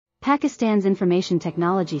Pakistan's information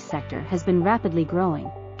technology sector has been rapidly growing,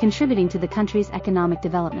 contributing to the country's economic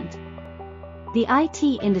development. The IT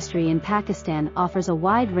industry in Pakistan offers a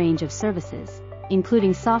wide range of services,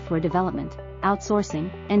 including software development, outsourcing,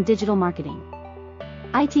 and digital marketing.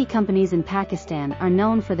 IT companies in Pakistan are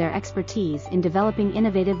known for their expertise in developing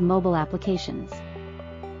innovative mobile applications.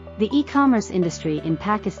 The e-commerce industry in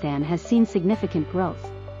Pakistan has seen significant growth,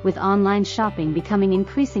 with online shopping becoming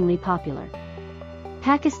increasingly popular.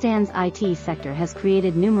 Pakistan's IT sector has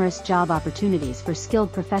created numerous job opportunities for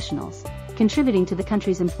skilled professionals, contributing to the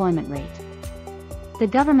country's employment rate. The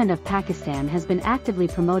government of Pakistan has been actively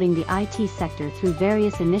promoting the IT sector through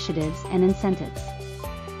various initiatives and incentives.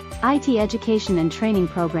 IT education and training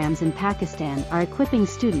programs in Pakistan are equipping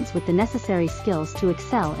students with the necessary skills to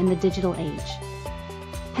excel in the digital age.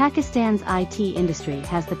 Pakistan's IT industry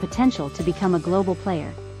has the potential to become a global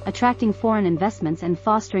player, attracting foreign investments and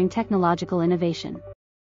fostering technological innovation.